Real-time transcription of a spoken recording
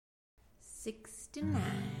69,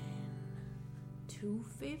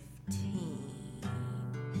 215,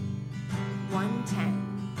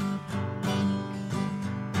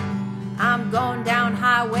 110. I'm going down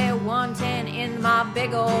Highway 110 in my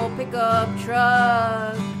big old pickup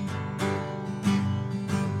truck.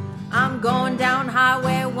 I'm going down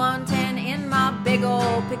Highway 110 in my big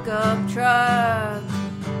old pickup truck.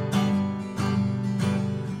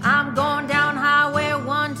 I'm going down Highway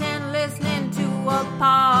 110 listening to a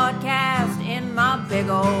podcast in my big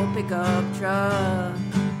old pickup truck.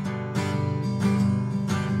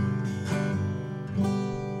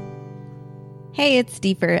 Hey, it's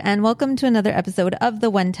Steefer, and welcome to another episode of the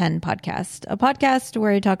 110 podcast, a podcast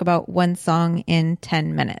where I talk about one song in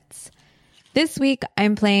 10 minutes. This week,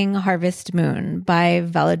 I'm playing Harvest Moon by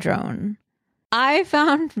Velodrone. I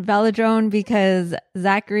found Velodrone because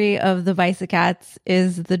Zachary of the Bicicats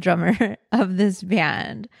is the drummer of this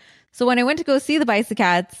band. So when I went to go see the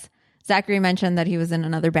Bicicats, Zachary mentioned that he was in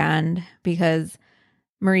another band because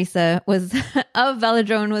Marisa was of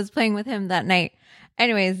Velodrone was playing with him that night.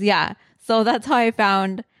 Anyways, yeah. So that's how I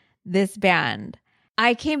found this band.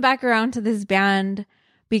 I came back around to this band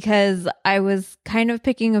because I was kind of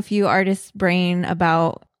picking a few artists' brain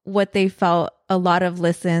about what they felt a lot of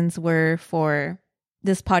listens were for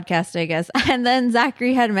this podcast, I guess. And then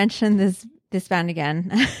Zachary had mentioned this band again.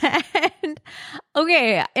 And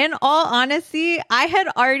okay, in all honesty, I had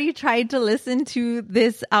already tried to listen to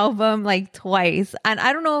this album like twice. And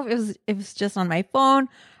I don't know if it was just on my phone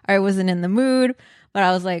or I wasn't in the mood, but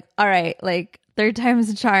I was like, all right, like third time's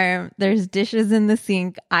a charm. There's dishes in the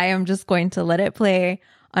sink. I am just going to let it play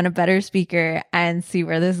on a better speaker and see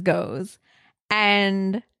where this goes.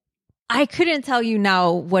 And I couldn't tell you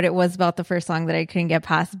now what it was about the first song that I couldn't get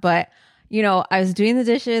past, but you know, I was doing the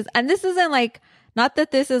dishes, and this isn't like, not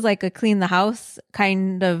that this is like a clean the house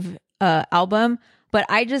kind of album, but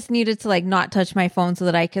I just needed to like not touch my phone so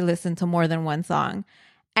that I could listen to more than one song.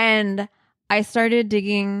 And I started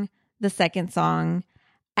digging the second song,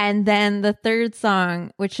 and then the third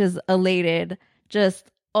song, which is Elated, just,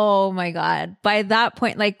 oh my God. By that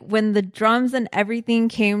point, like when the drums and everything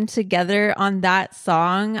came together on that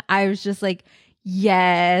song, I was just like,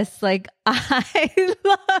 yes, like I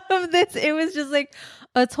love this. It was just like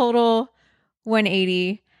a total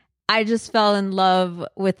 180. I just fell in love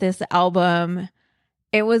with this album.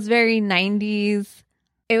 It was very 90s.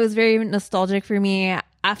 It was very nostalgic for me.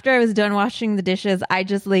 After I was done washing the dishes, I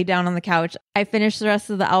just laid down on the couch. I finished the rest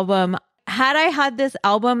of the album. Had I had this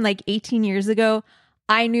album like 18 years ago,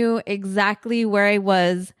 I knew exactly where I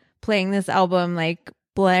was playing this album, like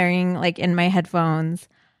blaring like in my headphones.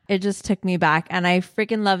 It just took me back and I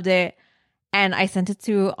freaking loved it. And I sent it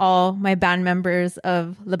to all my band members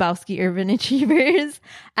of Lebowski Urban Achievers,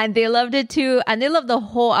 and they loved it too. And they loved the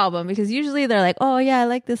whole album because usually they're like, oh yeah, I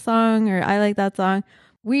like this song or I like that song.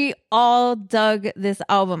 We all dug this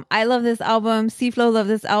album. I love this album. C-Flo loved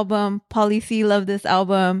this album. Polly C loved this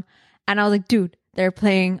album. And I was like, dude, they're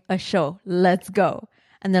playing a show. Let's go.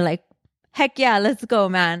 And they're like, heck yeah, let's go,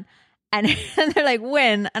 man. And they're like,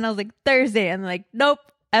 when? And I was like, Thursday. And they're like, nope,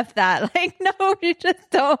 F that. Like, no, we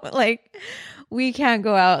just don't. Like, we can't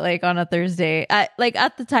go out like on a Thursday. At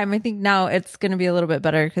the time, I think now it's going to be a little bit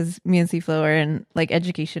better because me and C-Flo are in like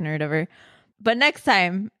education or whatever. But next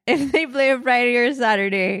time, if they play a Friday or a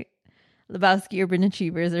Saturday, Lebowski Urban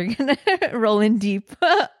Achievers are going to roll in deep.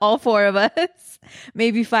 All four of us.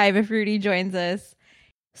 Maybe five if Rudy joins us.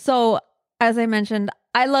 So, as I mentioned,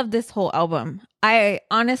 I love this whole album. I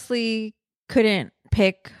honestly couldn't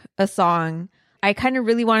pick a song. I kind of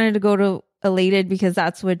really wanted to go to Elated because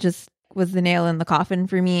that's what just was the nail in the coffin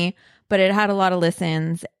for me. But it had a lot of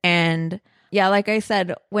listens. And yeah, like I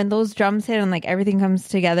said, when those drums hit and like everything comes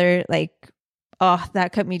together, like, oh,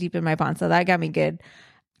 that cut me deep in my pants. So that got me good.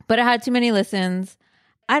 But it had too many listens.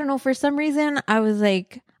 I don't know. For some reason, I was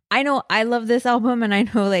like, I know I love this album. And I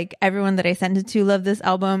know like everyone that I sent it to loved this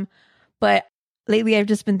album. But lately, I've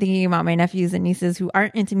just been thinking about my nephews and nieces who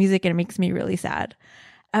aren't into music, and it makes me really sad.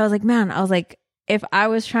 I was like, if I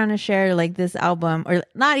was trying to share like this album, or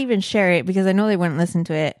not even share it because I know they wouldn't listen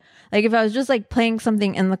to it. Like if I was just like playing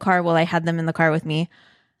something in the car while I had them in the car with me,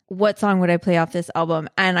 what song would I play off this album?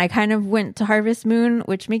 And I kind of went to Harvest Moon,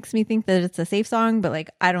 which makes me think that it's a safe song, but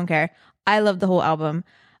like, I don't care. I love the whole album.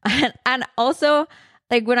 And also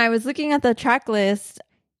like when I was looking at the track list,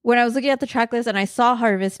 and I saw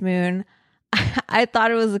Harvest Moon, I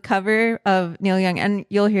thought it was a cover of Neil Young, and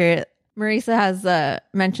you'll hear it. Marisa has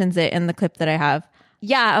mentions it in the clip that I have.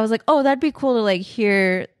 Yeah, I was like, oh, that'd be cool to like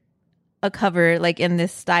hear a cover like in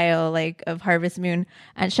this style like of Harvest Moon.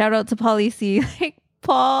 And shout out to Polly C. Like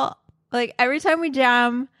Paul, like every time we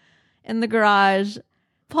jam in the garage,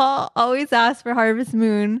 Paul always asks for Harvest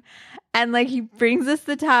Moon, and like he brings us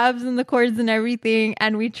the tabs and the chords and everything,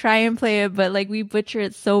 and we try and play it, but like we butcher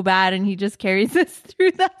it so bad, and he just carries us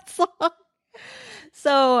through that song.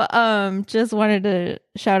 So just wanted to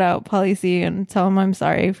shout out Pauly C and tell him I'm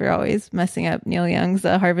sorry for always messing up Neil Young's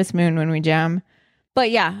Harvest Moon when we jam. But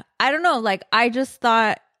yeah, I don't know, like I just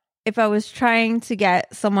thought if I was trying to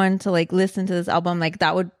get someone to like listen to this album, like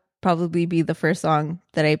that would probably be the first song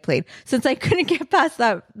that I played, since I couldn't get past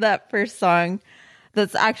that first song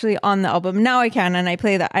that's actually on the album. Now I can, and I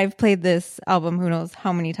play that. I've played this album who knows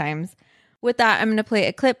how many times. With that, I'm going to play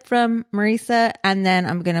a clip from Marisa, and then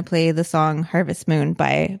I'm going to play the song Harvest Moon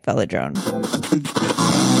by Velodrone.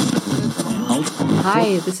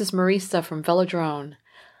 Hi, this is Marisa from Velodrone.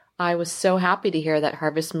 I was so happy to hear that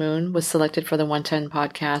Harvest Moon was selected for the 110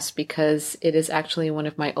 podcast because it is actually one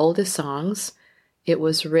of my oldest songs. It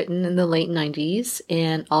was written in the late 90s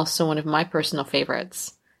and also one of my personal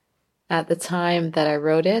favorites. At the time that I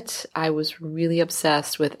wrote it, I was really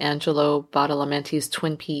obsessed with Angelo Badalamenti's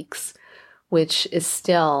Twin Peaks, which is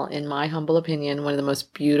still, in my humble opinion, one of the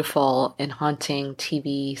most beautiful and haunting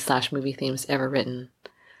TV/movie themes ever written.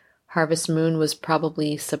 Harvest Moon was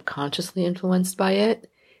probably subconsciously influenced by it,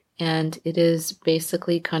 and it is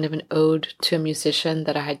basically kind of an ode to a musician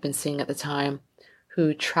that I had been seeing at the time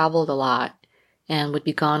who traveled a lot and would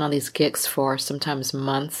be gone on these gigs for sometimes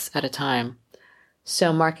months at a time.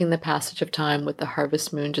 So marking the passage of time with the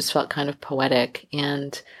Harvest Moon just felt kind of poetic,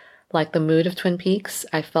 and like the mood of Twin Peaks,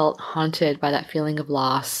 I felt haunted by that feeling of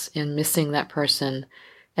loss and missing that person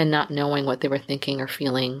and not knowing what they were thinking or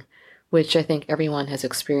feeling, which I think everyone has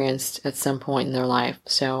experienced at some point in their life.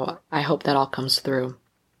 So I hope that all comes through.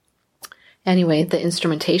 Anyway, the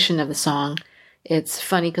instrumentation of the song, it's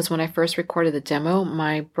funny because when I first recorded the demo,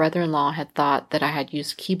 my brother-in-law had thought that I had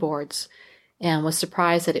used keyboards and was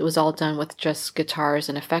surprised that it was all done with just guitars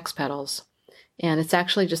and effects pedals. And it's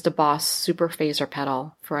actually just a Boss Super Phaser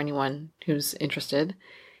pedal for anyone who's interested.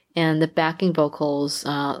 And the backing vocals,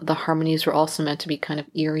 the harmonies were also meant to be kind of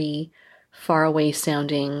eerie, far away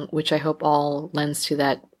sounding, which I hope all lends to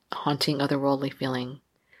that haunting, otherworldly feeling.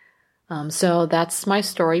 So that's my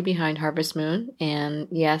story behind Harvest Moon. And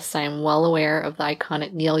yes, I am well aware of the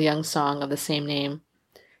iconic Neil Young song of the same name.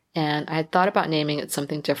 And I had thought about naming it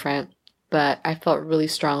something different, but I felt really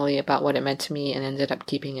strongly about what it meant to me and ended up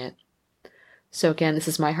keeping it. So again, this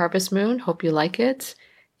is my Harvest Moon. Hope you like it.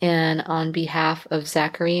 And on behalf of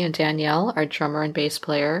Zachary and Danielle, our drummer and bass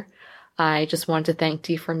player, I just wanted to thank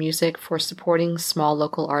D4 Music for supporting small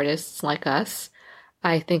local artists like us.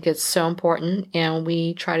 I think it's so important, and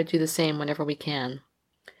we try to do the same whenever we can.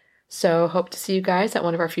 So hope to see you guys at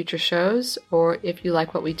one of our future shows, or if you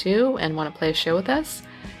like what we do and want to play a show with us,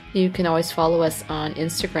 you can always follow us on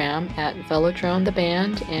Instagram at Velodrone the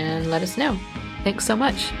band and let us know. Thanks so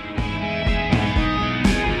much.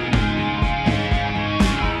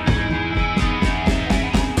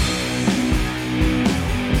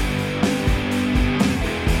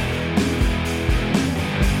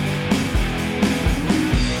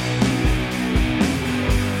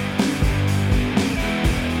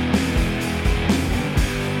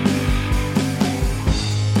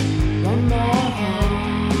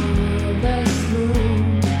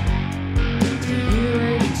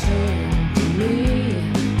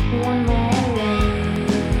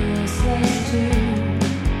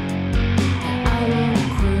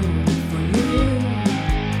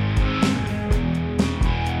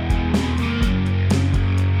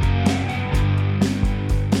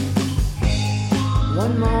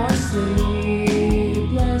 One more sleepless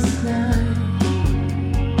night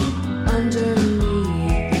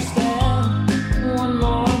underneath your spell. One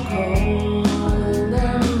more cold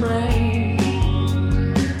embrace,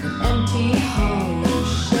 an empty hollow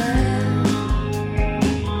shell.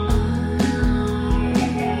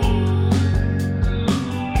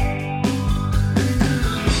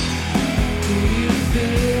 Do you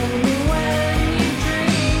feel me when you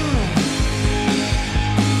dream?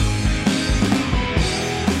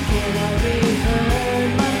 Can I be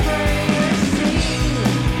heard, my prayers sing?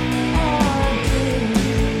 Or do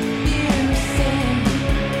you say,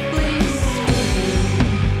 please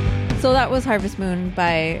stay? So that was Harvest Moon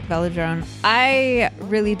by Velodrone. I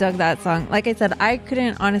really dug that song. Like I said, I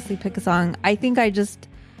couldn't honestly pick a song. I think I just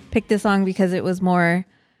picked this song because it was more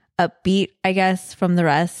upbeat, I guess, from the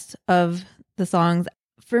rest of the songs.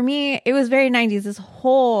 For me, it was very 90s. This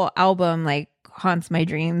whole album like haunts my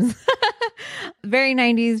dreams. Very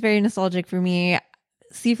 90s, very nostalgic for me.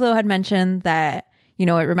 C-Flo had mentioned that, you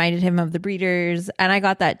know, it reminded him of the Breeders, and I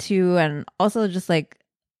got that too. And also just like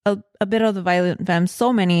a bit of the Violent Femmes,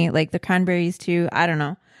 so many, like the Cranberries too. I don't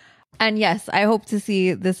know. And yes, I hope to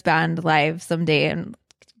see this band live someday. And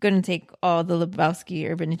going to take all the Lebowski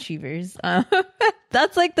Urban Achievers.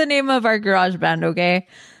 That's like the name of our garage band, okay?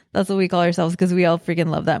 That's what we call ourselves because we all freaking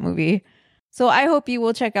love that movie. So I hope you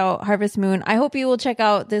will check out Harvest Moon. I hope you will check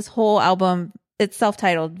out this whole album. It's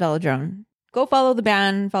self-titled Velodrone. Go follow the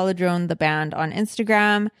band, Velodrone the band on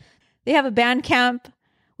Instagram. They have a band camp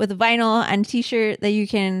with a vinyl and t-shirt that you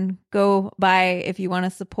can go buy if you want to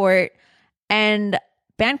support. And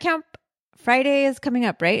Bandcamp Friday is coming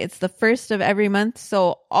up, right? It's the first of every month.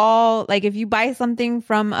 So if you buy something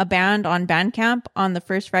from a band on Bandcamp on the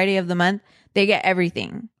first Friday of the month, they get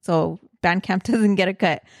everything. So Bandcamp doesn't get a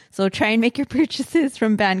cut. So try and make your purchases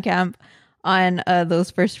from Bandcamp on those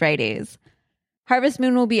first Fridays. Harvest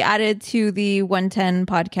Moon will be added to the 110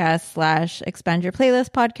 podcast / expand your playlist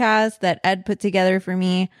podcast that Ed put together for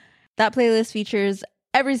me. That playlist features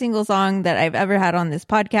every single song that I've ever had on this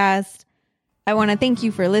podcast. I want to thank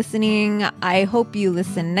you for listening. I hope you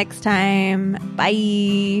listen next time.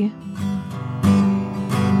 Bye.